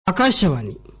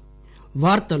ఆకాశవాణి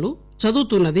వార్తలు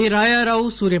చదువుతున్నది రాయారావు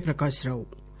సూర్యప్రకాశ్రావు.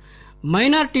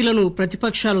 మైనార్టీలను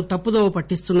ప్రతిపక్షాలు తప్పుదోవ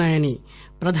పట్టిస్తున్నాయని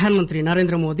ప్రధానమంత్రి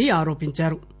నరేంద్రమోదీ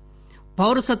ఆరోపించారు.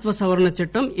 పౌరసత్వ సవరణ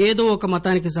చట్టం ఏదో ఒక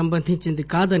మతానికి సంబంధించింది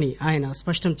కాదని ఆయన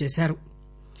స్పష్టం చేశారు.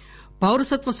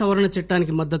 పౌరసత్వ సవరణ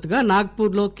చట్టానికి మద్దతుగా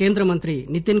నాగ్పూర్ లో కేంద్ర మంత్రి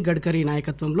నితిన్ గడ్కరీ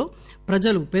నాయకత్వంలో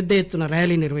ప్రజలు పెద్ద ఎత్తున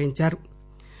ర్యాలీ నిర్వహించారు.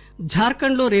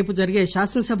 జార్ఖండ్ లో రేపు జరిగే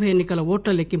శాసనసభ ఎన్నికల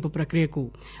ఓట్ల లెక్కింపు ప్రక్రియకు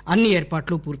అన్ని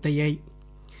ఏర్పాట్లు పూర్తయ్యాయి.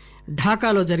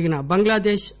 ఢాకాలో జరిగిన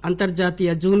బంగ్లాదేశ్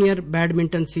అంతర్జాతీయ జూనియర్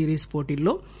బ్యాడ్మింటన్ సిరీస్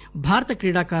పోటీల్లో భారత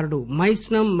క్రీడాకారుడు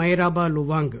మైస్నం మైరాబా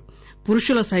లువాంగ్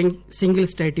పురుషుల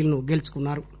సింగిల్స్ టైటిల్ ను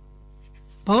గెలుచుకున్నారు.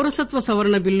 పౌరసత్వ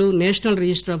సవరణ bill, national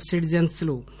register of citizens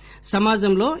లు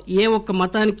సమాజంలో ఏ ఒక్క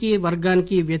మతానికి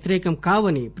వర్గానికి వ్యతిరేకం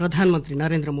కావని ప్రధానమంత్రి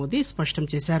నరేంద్రమోదీ స్పష్టం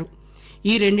చేశారు.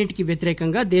 ఈ రెండింటికి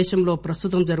వ్యతిరేకంగా దేశంలో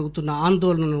ప్రస్తుతం జరుగుతున్న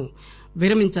ఆందోళనను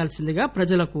విరమించాల్సిందిగా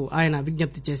ప్రజలకు ఆయన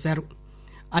విజ్ఞప్తి చేశారు.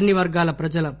 అన్ని వర్గాల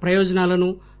ప్రజల ప్రయోజనాలను,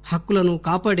 హక్కులను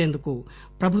కాపాడేందుకు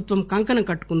ప్రభుత్వం కంకణం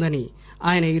కట్టుకుందని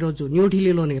ఆయన ఈరోజు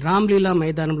న్యూఢిల్లీలోని రామ్లీలా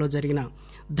మైదానంలో జరిగిన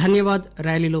ధన్యవాద్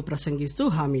ర్యాలీలో ప్రసంగిస్తూ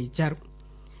హామీ ఇచ్చారు.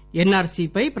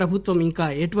 ఎన్ఆర్సీపై ప్రభుత్వం ఇంకా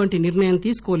ఎటువంటి నిర్ణయం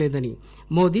తీసుకోలేదని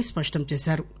మోదీ స్పష్టం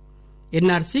చేశారు.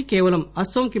 ఎన్ఆర్సీ కేవలం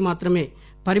అస్సోంకి మాత్రమే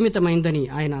పరిమితమైందని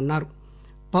ఆయన అన్నారు.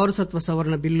 పౌరసత్వ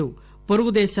సవరణ బిల్లు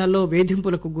పొరుగు దేశాల్లో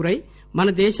వేధింపులకు గురై మన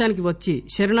దేశానికి వచ్చి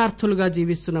శరణార్థులుగా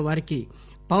జీవిస్తున్న వారికి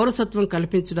పౌరసత్వం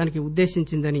కల్పించడానికి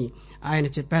ఉద్దేశించిందని ఆయన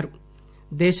చెప్పారు.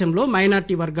 దేశంలో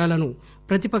మైనార్టీ వర్గాలను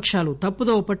ప్రతిపక్షాలు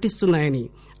తప్పుదోవ పట్టిస్తున్నాయని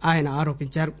ఆయన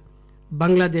ఆరోపించారు.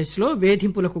 బంగ్లాదేశ్ లో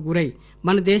వేధింపులకు గురై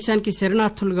మన దేశానికి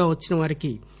శరణార్థులుగా వచ్చిన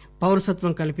వారికి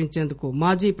పౌరసత్వం కల్పించేందుకు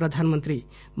మాజీ ప్రధానమంత్రి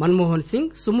మన్మోహన్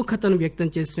సింగ్ సుముఖతను వ్యక్తం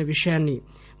చేసిన విషయాన్ని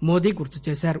మోదీ గుర్తు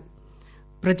చేశారు.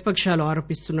 ప్రతిపక్షాలు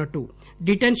ఆరోపిస్తున్నట్టు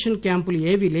డిటెన్షన్ క్యాంపులు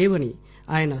ఏవీ లేవని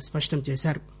ఆయన స్పష్టం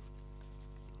చేశారు.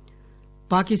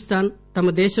 పాకిస్తాన్ తమ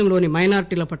దేశంలోని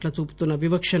మైనార్టీల పట్ల చూపుతున్న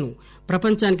వివక్షను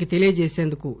ప్రపంచానికి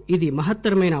తెలియజేసేందుకు ఇది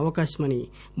మహత్తరమైన అవకాశమని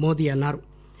మోదీ అన్నారు.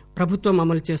 ప్రభుత్వం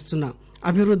అమలు చేస్తున్న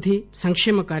అభివృద్ది,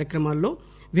 సంక్షేమ కార్యక్రమాల్లో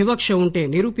వివక్ష ఉంటే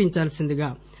నిరూపించాల్సిందిగా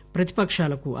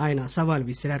ప్రతిపక్షాలకు ఆయన సవాల్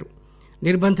విసిరారు.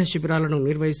 నిర్బంధ శిబిరాలను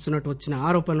నిర్వహిస్తున్నట్టు వచ్చిన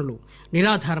ఆరోపణలు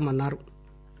నిరాధారమన్నారు.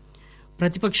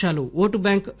 ప్రతిపక్షాలు ఓటు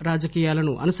బ్యాంక్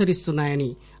రాజకీయాలను అనుసరిస్తున్నాయని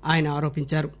ఆయన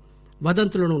ఆరోపించారు.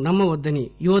 వదంతులను నమ్మవద్దని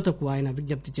యువతకు ఆయన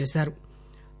విజ్ఞప్తి చేశారు.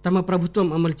 తమ ప్రభుత్వం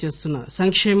అమలు చేస్తున్న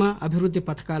సంక్షేమ, అభివృద్ది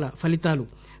పథకాల ఫలితాలు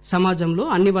సమాజంలో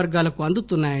అన్ని వర్గాలకు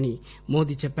అందుతున్నాయని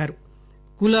మోదీ చెప్పారు.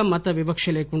 కుల, మత వివక్ష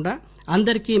లేకుండా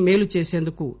అందరికీ మేలు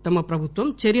చేసేందుకు తమ ప్రభుత్వం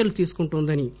చర్యలు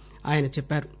తీసుకుంటోందని ఆయన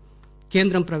చెప్పారు.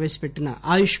 కేంద్రం ప్రవేశపెట్టిన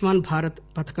ఆయుష్మాన్ భారత్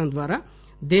పథకం ద్వారా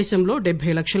దేశంలో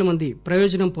 70 లక్షల మంది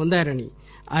ప్రయోజనం పొందారని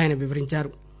ఆయన వివరించారు.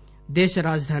 దేశ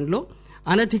రాజధానిలో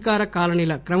అనధికార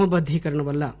కాలనీల క్రమబద్దీకరణ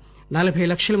వల్ల 40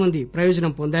 లక్షల మంది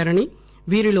ప్రయోజనం పొందారని,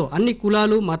 వీరిలో అన్ని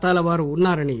కులాలు, మతాల వారు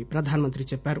ఉన్నారని ప్రధానమంత్రి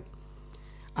చెప్పారు.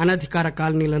 అనధికార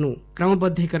కాలనీలను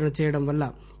క్రమబద్దీకరణ చేయడం వల్ల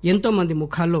ఎంతో మంది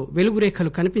ముఖాల్లో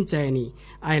వెలుగురేఖలు కనిపించాయని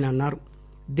ఆయన అన్నారు.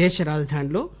 దేశ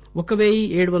రాజధానిలో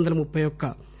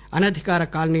 1731 అనధికార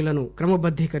కాలనీలను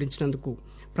క్రమబద్దీకరించినందుకు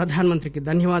ప్రధానమంత్రికి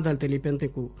ధన్యవాదాలు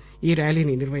తెలిపేందుకు ఈ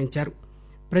ర్యాలీని నిర్వహించారు.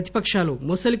 ప్రతిపక్షాలు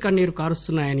మొసలి కన్నీరు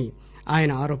కారుస్తున్నాయని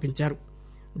ఆయన ఆరోపించారు.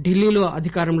 ఢిల్లీలో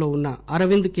అధికారంలో ఉన్న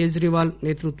అరవింద్ కేజ్రీవాల్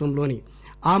నేతృత్వంలోని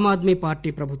ఆమ్ ఆద్మీ పార్టీ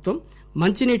ప్రభుత్వం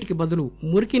మంచినీటికి బదులు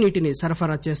మురికి నీటిని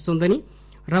సరఫరా చేస్తోందని,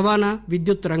 రవాణా,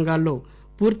 విద్యుత్ రంగాల్లో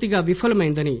పూర్తిగా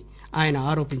విఫలమైందని ఆయన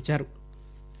ఆరోపించారు.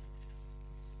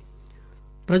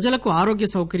 ప్రజలకు ఆరోగ్య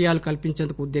సౌకర్యాలు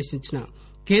కల్పించేందుకు ఉద్దేశించిన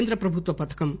కేంద్ర ప్రభుత్వ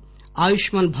పథకం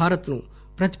ఆయుష్మాన్ భారత్ ను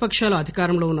ప్రతిపక్షాలు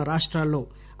అధికారంలో ఉన్న రాష్ట్రాల్లో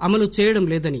అమలు చేయడం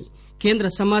లేదని కేంద్ర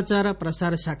సమాచార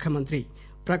ప్రసార శాఖ మంత్రి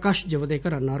ప్రకాష్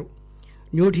జవదేకర్ అన్నారు.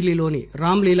 న్యూఢిల్లీలోని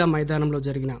రామ్లీలా మైదానంలో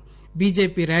జరిగిన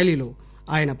బీజేపీ ర్యాలీలో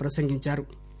ఆయన ప్రసంగించారు.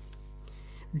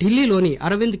 ఢిల్లీలోని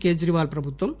అరవింద్ కేజ్రీవాల్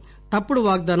ప్రభుత్వం తప్పుడు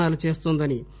వాగ్దానాలు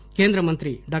చేస్తోందని కేంద్ర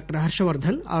మంత్రి డాక్టర్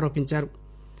హర్షవర్ధన్ ఆరోపించారు.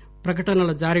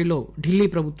 ప్రకటనల జారీలో ఢిల్లీ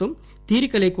ప్రభుత్వం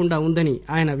తీరిక లేకుండా ఉందని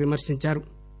ఆయన విమర్శించారు.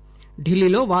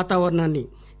 ఢిల్లీలో వాతావరణాన్ని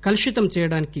కలుషితం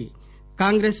చేయడానికి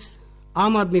కాంగ్రెస్,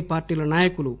 ఆమ్ ఆద్మీ పార్టీల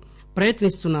నాయకులు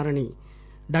ప్రయత్నిస్తున్నారని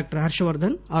డాక్టర్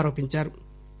హర్షవర్ధన్ ఆరోపించారు.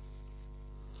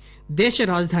 దేశ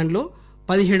రాజధానిలో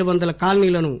 1700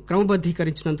 కాలనీలను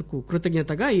క్రమబద్దీకరించినందుకు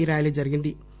కృతజ్ఞతగా ఈ ర్యాలీ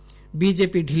జరిగింది.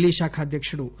 బీజేపీ ఢిల్లీ శాఖ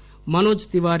అధ్యక్షుడు మనోజ్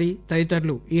తివారీ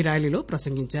తదితరులు ఈ ర్యాలీలో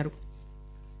ప్రసంగించారు.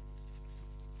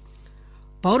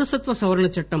 పౌరసత్వ సవరణ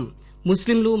చట్టం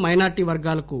ముస్లింలు, మైనార్టీ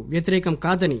వర్గాలకు వ్యతిరేకం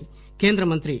కాదని కేంద్ర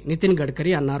మంత్రి నితిన్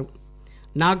గడ్కరీ అన్నారు.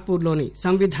 నాగ్పూర్ లోని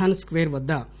సంవిధాన్ స్క్వేర్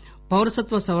వద్ద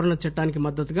పౌరసత్వ సవరణ చట్టానికి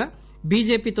మద్దతుగా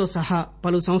బీజేపీతో సహా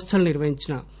పలు సంస్థలు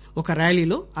నిర్వహించిన ఒక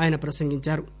ర్యాలీలో ఆయన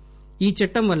ప్రసంగించారు. ఈ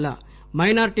చట్టం వల్ల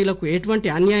మైనార్టీలకు ఎటువంటి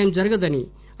అన్యాయం జరగదని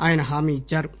ఆయన హామీ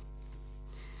ఇచ్చారు.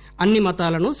 అన్ని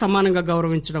మతాలను సమానంగా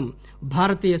గౌరవించడం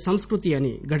భారతీయ సంస్కృతి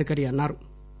అని గడ్కరీ అన్నారు.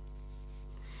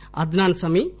 అద్నాన్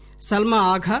సమీ, సల్మా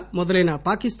ఆఘా మొదలైన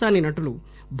పాకిస్తానీ నటులు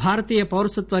భారతీయ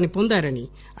పౌరసత్వాన్ని పొందారని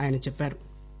ఆయన చెప్పారు.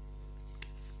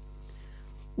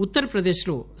 ఉత్తరప్రదేశ్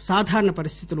లో సాధారణ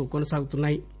పరిస్థితులు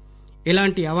కొనసాగుతున్నాయి.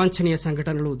 ఎలాంటి అవాంఛనీయ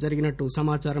సంఘటనలు జరిగినట్టు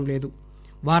సమాచారం లేదు.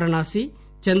 వారణాసి,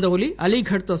 చందౌలి,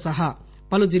 అలీఘడ్ తో సహా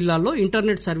పలు జిల్లాల్లో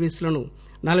ఇంటర్నెట్ సర్వీసులను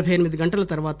 48 గంటల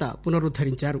తర్వాత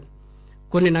పునరుద్దరించారు.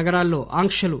 కొన్ని నగరాల్లో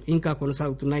ఆంక్షలు ఇంకా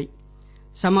కొనసాగుతున్నాయి.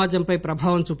 సమాజంపై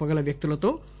ప్రభావం చూపగల వ్యక్తులతో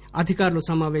అధికారులు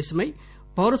సమావేశమై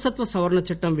పౌరసత్వ సవరణ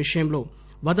చట్టం విషయంలో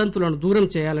వదంతులను దూరం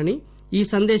చేయాలని, ఈ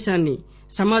సందేశాన్ని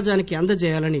సమాజానికి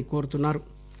అందజేయాలని కోరుతున్నారు.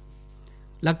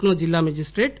 లక్నో జిల్లా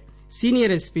మెజిస్ట్రేట్,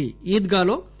 సీనియర్ ఎస్పీ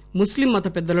ఈద్గాలో ముస్లిం మత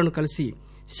పెద్దలను కలిసి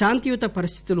శాంతియుత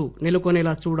పరిస్థితులు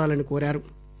నెలకొనేలా చూడాలని కోరారు.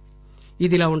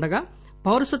 ఇదిలా ఉండగా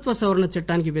పౌరసత్వ సవరణ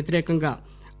చట్టానికి వ్యతిరేకంగా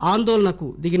ఆందోళనకు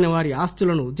దిగిన వారి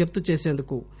ఆస్తులను జప్తు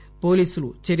చేసేందుకు పోలీసులు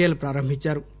చర్యలు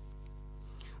ప్రారంభించారు.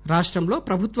 రాష్టంలో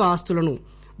ప్రభుత్వ ఆస్తులను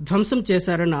ధ్వంసం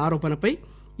చేశారన్న ఆరోపణపై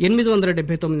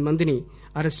 879 మందిని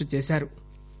అరెస్టు చేశారు.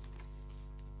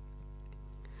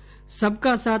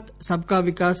 సబ్కా సాత్, సబ్కా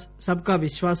వికాస్, సబ్కా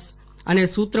విశ్వాస్ అనే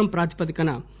సూత్రం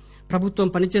ప్రాతిపదికన ప్రభుత్వం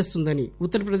పనిచేస్తుందని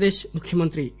ఉత్తరప్రదేశ్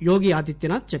ముఖ్యమంత్రి యోగి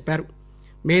ఆదిత్యనాథ్ చెప్పారు.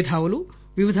 మేధావులు,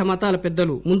 వివిధ మతాల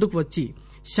పెద్దలు ముందుకు వచ్చి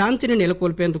శాంతిని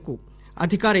నెలకొల్పేందుకు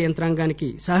అధికార యంత్రాంగానికి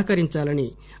సహకరించాలని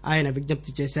ఆయన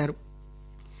విజ్ఞప్తి చేశారు.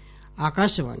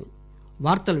 ఆకాశవాణి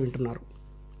వార్తలు వింటున్నారు.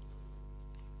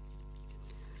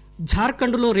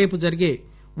 జార్ఖండ్ లో రేపు జరిగే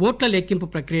ఓట్ల లెక్కింపు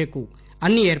ప్రక్రియకు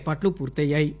అన్ని ఏర్పాట్లు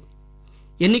పూర్తయ్యాయి.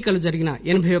 ఎన్నికలు జరిగిన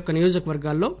 81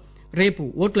 నియోజకవర్గాల్లో రేపు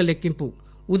ఓట్ల లెక్కింపు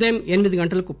ఉదయం 8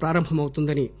 గంటలకు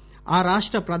ప్రారంభమవుతుందని ఆ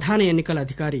రాష్ట ప్రధాన ఎన్నికల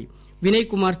అధికారి వినయ్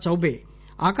కుమార్ చౌబే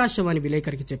ఆకాశవాణి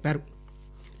విలేకరికి చెప్పారు.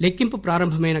 లెక్కింపు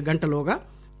ప్రారంభమైన గంటలోగా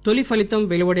తొలి ఫలితం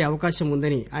వెలువడే అవకాశం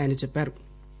ఉందని ఆయన చెప్పారు.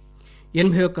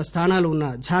 81 స్థానాలు ఉన్న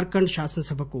జార్ఖండ్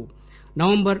శాసనసభకు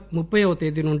నవంబర్ 30వ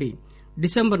తేదీ నుండి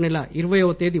డిసెంబర్ నెల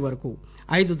 20వ తేదీ వరకు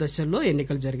 5 దశల్లో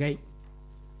ఎన్నికలు జరిగాయి.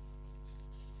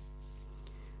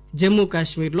 జమ్మూ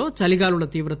కాశ్మీర్ లో చలిగాలుల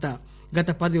తీవ్రత గత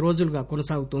 10 రోజులుగా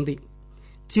కొనసాగుతోంది.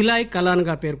 చిలాయ్ కలాన్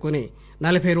గా పేర్కొనే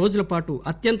 40 రోజుల పాటు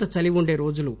అత్యంత చలి ఉండే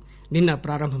రోజులు నిన్న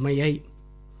ప్రారంభమయ్యాయి.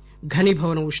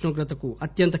 ఘనీభవన ఉష్ణోగ్రతకు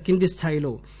అత్యంత కింది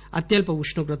స్థాయిలో అత్యల్ప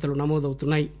ఉష్ణోగ్రతలు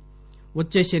నమోదవుతున్నాయి.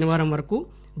 వచ్చే శనివారం వరకు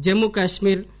జమ్మూ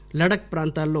కాశ్మీర్, లడక్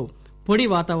ప్రాంతాల్లో పొడి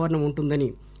వాతావరణం ఉంటుందని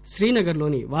శ్రీనగర్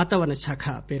లోని వాతావరణ శాఖ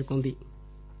పేర్కొంది.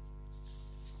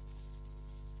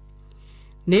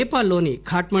 నేపాల్ లోని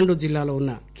ఖాట్మండు జిల్లాలో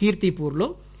ఉన్న కీర్తిపూర్ లో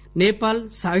నేపాల్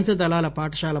సాయుధ దళాల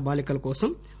పాఠశాల బాలికల కోసం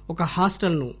ఒక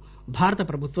హాస్టల్ ను భారత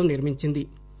ప్రభుత్వం నిర్మించింది.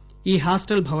 ఈ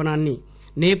హాస్టల్ భవనాన్ని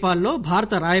నేపాల్లో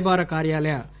భారత రాయబార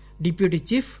కార్యాలయ deputy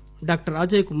chief doctor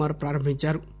Ajay Kumar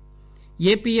ప్రారంభించారు.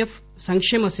 ఏపీఎఫ్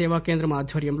సంక్షేమ సేవా కేంద్రం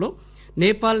ఆధ్వర్యంలో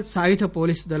నేపాల్ సాయుధ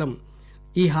పోలీసు దళం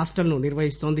ఈ హాస్టల్ ను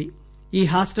నిర్వహిస్తోంది. ఈ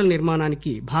హాస్టల్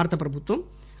నిర్మాణానికి భారత ప్రభుత్వం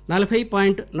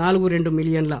 40.42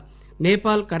 మిలియన్ల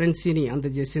నేపాల్ కరెన్సీని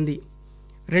అందజేసింది.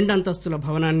 2 అంతస్తుల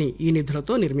భవనాన్ని ఈ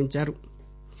నిధులతో నిర్మించారు.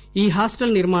 ఈ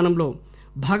హాస్టల్ నిర్మాణంలో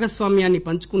భాగస్వామ్యాన్ని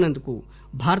పంచుకున్నందుకు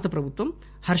భారత ప్రభుత్వం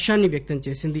హర్షాన్ని వ్యక్తం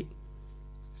చేసింది.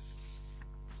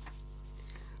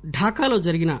 ఢాకాలో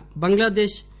జరిగిన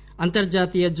బంగ్లాదేశ్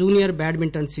అంతర్జాతీయ జూనియర్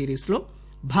బ్యాడ్మింటన్ సిరీస్ లో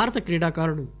భారత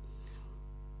క్రీడాకారుడు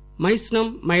మైస్నం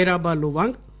మైరాబా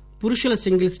లువాంగ్ పురుషుల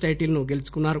సింగిల్స్ టైటిల్ ను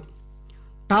గెలుచుకున్నారు.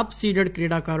 టాప్ సీడెడ్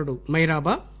క్రీడాకారుడు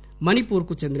మైరాబా మణిపూర్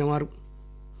కు చెందినవారు.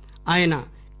 ఆయన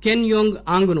కెన్ యోంగ్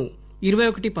ఆంగ్ ను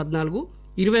 21-14,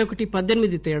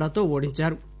 21-18 తేడాతో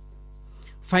ఓడించారు.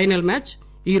 ఫైనల్ మ్యాచ్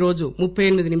ఈ రోజు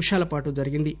 38 నిమిషాల పాటు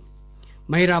జరిగింది.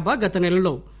 మైరాబా గత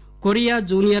నెలలో కొరియా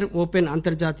జూనియర్ ఓపెన్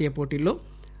అంతర్జాతీయ పోటీల్లో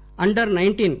అండర్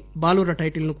 19 బాలుర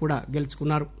టైటిల్ ను కూడా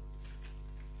గెలుచుకున్నారు.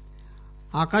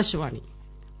 ఆకాశవాణి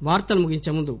వార్తలు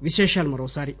ముగించే ముందు విశేషాలు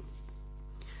మరోసారి.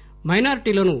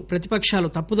 మైనారిటీలను ప్రతిపక్షాలు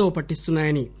తప్పుదోవ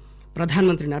పట్టిస్తున్నాయని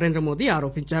ప్రధానమంత్రి నరేంద్ర మోదీ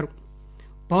ఆరోపించారు.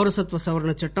 పౌరసత్వ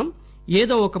సవరణ చట్టం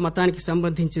ఏదో ఒక మతానికి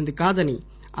సంబంధించింది కాదని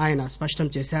ఆయన స్పష్టం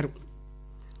చేశారు.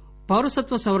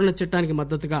 పౌరసత్వ సవరణ చట్టానికి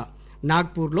మద్దతుగా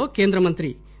నాగ్పూర్ లో కేంద్ర మంత్రి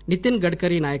నితిన్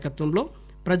గడ్కరీ నాయకత్వంలో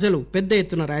ప్రజలు పెద్ద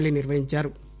ఎత్తున ర్యాలీ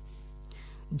నిర్వహించారు.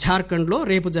 జార్ఖండ్ లో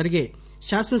రేపు జరిగే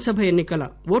శాసనసభ ఎన్నికల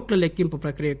ఓట్ల లెక్కింపు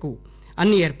ప్రక్రియకు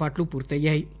అన్ని ఏర్పాట్లు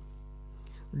పూర్తయ్యాయి.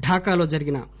 ఢాకాలో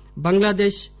జరిగిన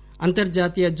బంగ్లాదేశ్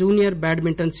అంతర్జాతీయ జూనియర్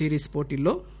బ్యాడ్మింటన్ సిరీస్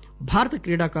పోటీల్లో భారత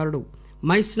క్రీడాకారుడు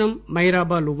మైస్నం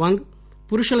మైరాబా లువాంగ్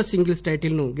పురుషుల సింగిల్స్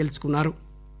టైటిల్ ను గెలుచుకున్నారు.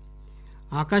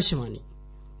 ఆకాశవాణి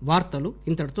వార్తలు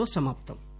ఇంతటితో సమాప్తం.